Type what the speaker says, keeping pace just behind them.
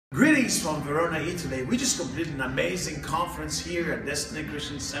Greetings from Verona, Italy. We just completed an amazing conference here at Destiny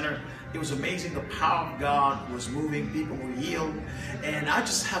Christian Center. It was amazing. The power of God was moving. People were healed. And I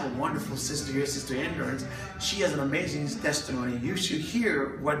just have a wonderful sister here, Sister Endurance. She has an amazing testimony. You should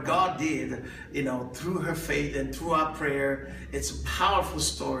hear what God did, through her faith and through our prayer. It's a powerful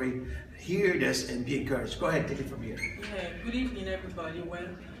story. Hear this and be encouraged. Go ahead, take it from here. Yeah, good evening, everybody.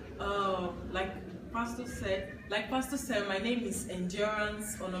 Well, like Pastor said, my name is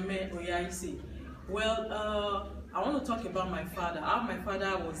Endurance Onome Oyaisi. Well, I want to talk about my father. How my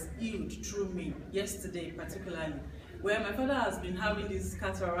father was healed through me yesterday, particularly. Well, my father has been having this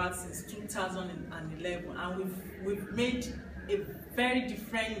cataract since 2011, and we've made a very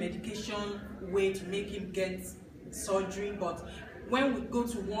different medication way to make him get surgery. But when we go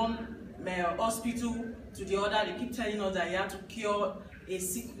to one hospital to the other, they keep telling us that he had to cure a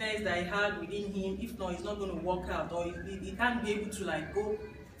sickness that he had within him. If not, it's not going to work out, or he can't be able to go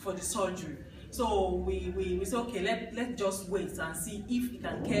for the surgery. So we say, okay, let's just wait and see if he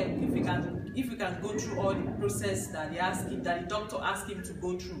can care, if he can go through all the process that the doctor asked him to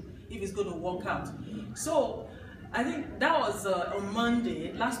go through, if it's going to work out. So I think that was on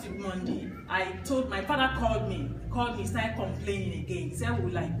Monday, last week Monday. My father called me, started complaining again. He said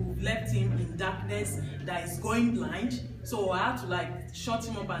we've left him in darkness, that he's going blind. So I had to shut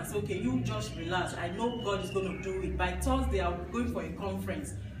him up and say, okay, you just relax. I know God is going to do it. By Thursday, I'm going for a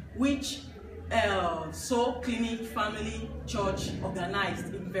conference, which Soul Clinic Family Church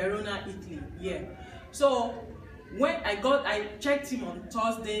organized in Verona, Italy. Yeah. So when I checked him on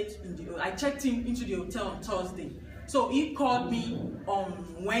Thursday. I checked him into the hotel on Thursday. So he called me on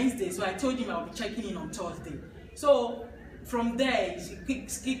Wednesday. So I told him I'll be checking in on Thursday. So from there,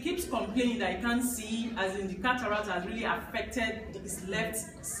 he keeps complaining that he can't see, as in the cataract has really affected his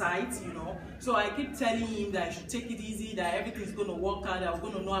left side, So I keep telling him that I should take it easy, that everything's going to work out, that I'm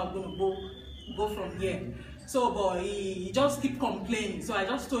going to know I'm going to go from here. So, but he just keep complaining. So I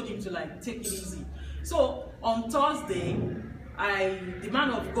just told him to take it easy. So on Thursday, the man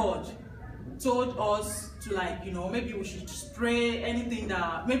of God told us to maybe we should spray anything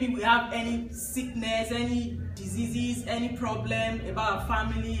that maybe we have any sickness, any diseases, any problem about our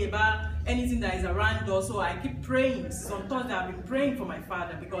family, about anything that is around us. So I keep praying. Sometimes I've been praying for my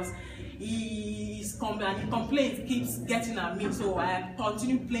father because his complaint keeps getting at me. So I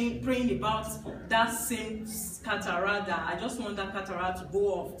continue praying about that same cataract. That I just want that cataract to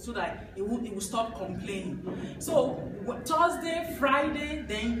go off so that it will stop complaining. So Thursday, Friday,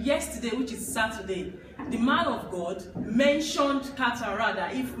 then yesterday, which is Saturday, the man of God mentioned cataract,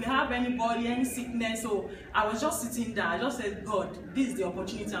 that if we have anybody, any sickness. So I was just sitting there. I just said, God, this is the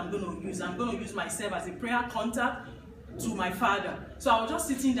opportunity I'm going to use. I'm going to use myself as a prayer contact to my father. So I was just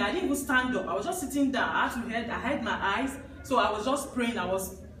sitting there. I didn't even stand up. I was just sitting there. I had my eyes. So I was just praying. I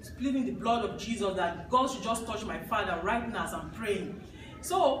was pleading the blood of Jesus that God should just touch my father right now as I'm praying.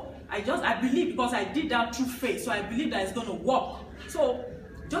 So I believe, because I did that through faith. So I believe that it's going to work. So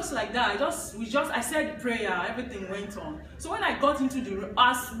just like that, I said the prayer, everything went on. So when I got into the room,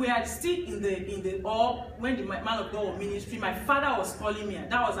 as we are still in the hall, when the man of God was ministry, my father was calling me.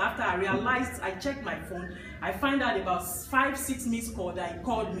 That was after I realized, I checked my phone. I found out about 5-6 missed calls that he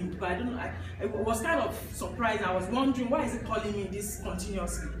called me. But I don't know, I was kind of surprised. I was wondering, why is he calling me this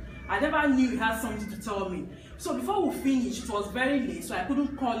continuously? I never knew he had something to tell me. So before we finished, it was very late, so I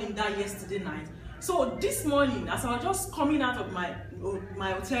couldn't call him that yesterday night. So this morning, as I was just coming out of my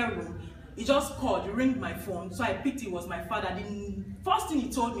hotel room, he just called, he rang my phone. So I picked it, was my father. The first thing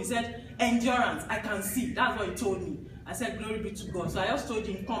he told me, he said, Endurance, I can see. That's what he told me. I said, glory be to God. So I just told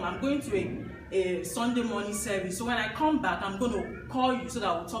him, come, I'm going to a Sunday morning service. So when I come back, I'm going to call you so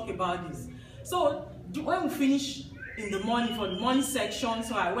that we'll talk about this. So when we finish in the morning for the morning section,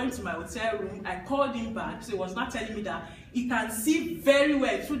 so I went to my hotel room. I called him back. So he was not telling me that he can see very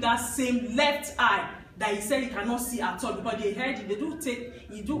well through that same left eye that he said he cannot see at all, because they heard it.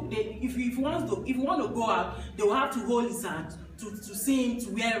 If you want to go out, they will have to hold his hand to see him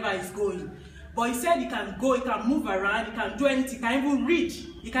to wherever he's going. But he said he can go, he can move around, he can do anything, he can even reach,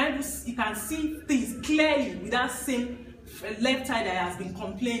 he can see things clearly with that same left eye that has been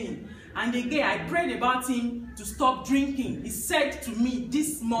complaining. And again, I prayed about him to stop drinking. He said to me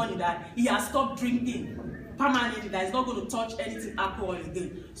this morning that he has stopped drinking permanently, that he's not going to touch anything alcohol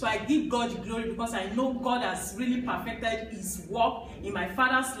again. So I give God the glory, because I know God has really perfected his work in my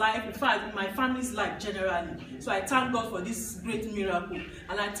father's life, in fact, in my family's life generally. So I thank God for this great miracle.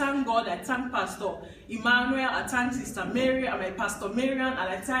 And I thank God, I thank Pastor Emmanuel, I thank Sister Mary, and my Pastor Marian, and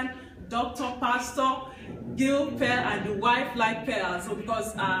I thank Dr. Pastor Gil pair and the wife like pair. So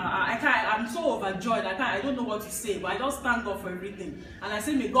because I'm so overjoyed, I don't know what to say, but I just thank God for everything. And I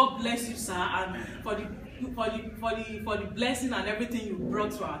say, may God bless you, sir, and for the blessing and everything you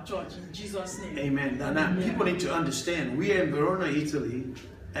brought to our church in Jesus' name. Amen. Now, people need to understand, we are in Verona, Italy,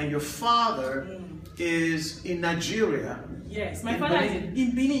 and your father is in Nigeria. Yes, my father is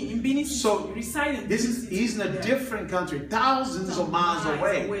in Benin, so residing. He's in a different country, thousands of miles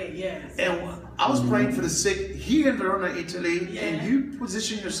away. Yes. And I was praying for the sick here in Verona, Italy, and you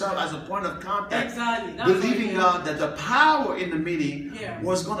position yourself as a point of contact, exactly. believing God that the power in the meeting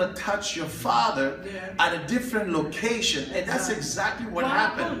was going to touch your father at a different location, and that's exactly what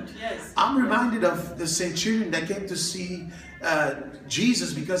happened. Yes. I'm reminded of the centurion that came to see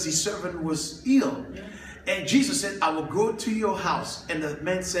Jesus because his servant was ill. And Jesus said, I will go to your house. And the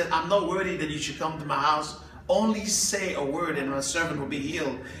man said, I'm not worthy that you should come to my house. Only say a word and my servant will be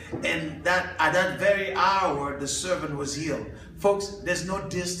healed. And at that very hour, the servant was healed. Folks, there's no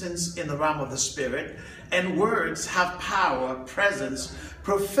distance in the realm of the spirit. And words have power, presence,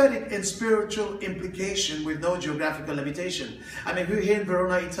 prophetic and spiritual implication with no geographical limitation. I mean, we're here in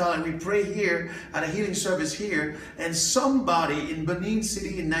Verona, Italy, and we pray here at a healing service here, and somebody in Benin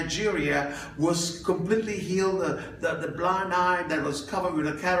City in Nigeria was completely healed. The blind eye that was covered with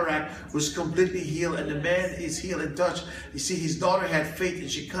a cataract was completely healed, and the man is healed and touched. You see, his daughter had faith, and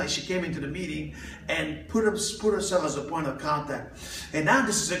she came into the meeting and put herself as a point of contact. And now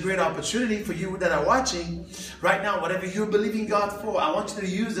this is a great opportunity for you that are watching right now. Whatever you're believing God for, I want you to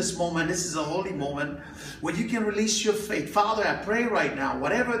use this moment. This is a holy moment where you can release your faith. Father, I pray right now,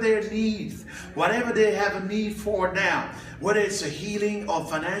 whatever their needs, whatever they have a need for now, whether it's a healing or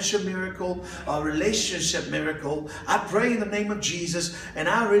financial miracle or relationship miracle, I pray in the name of Jesus, and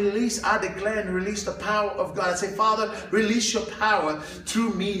I declare and release the power of God. I say, Father, release your power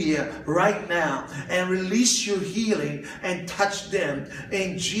through media right now, and release your healing and touch them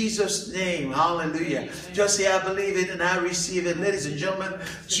in Jesus' name. Hallelujah. Just say, I believe it and I receive it. Ladies and gentlemen,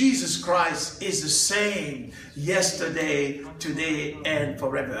 Jesus Christ is the same yesterday, today, and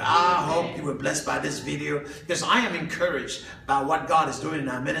forever. I hope you were blessed by this video, because I am encouraged by what God is doing in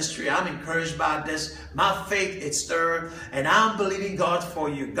our ministry. I'm encouraged by this. My faith is stirred, and I'm believing God for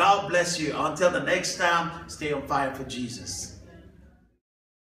you. God bless you. Until the next time, stay on fire for Jesus.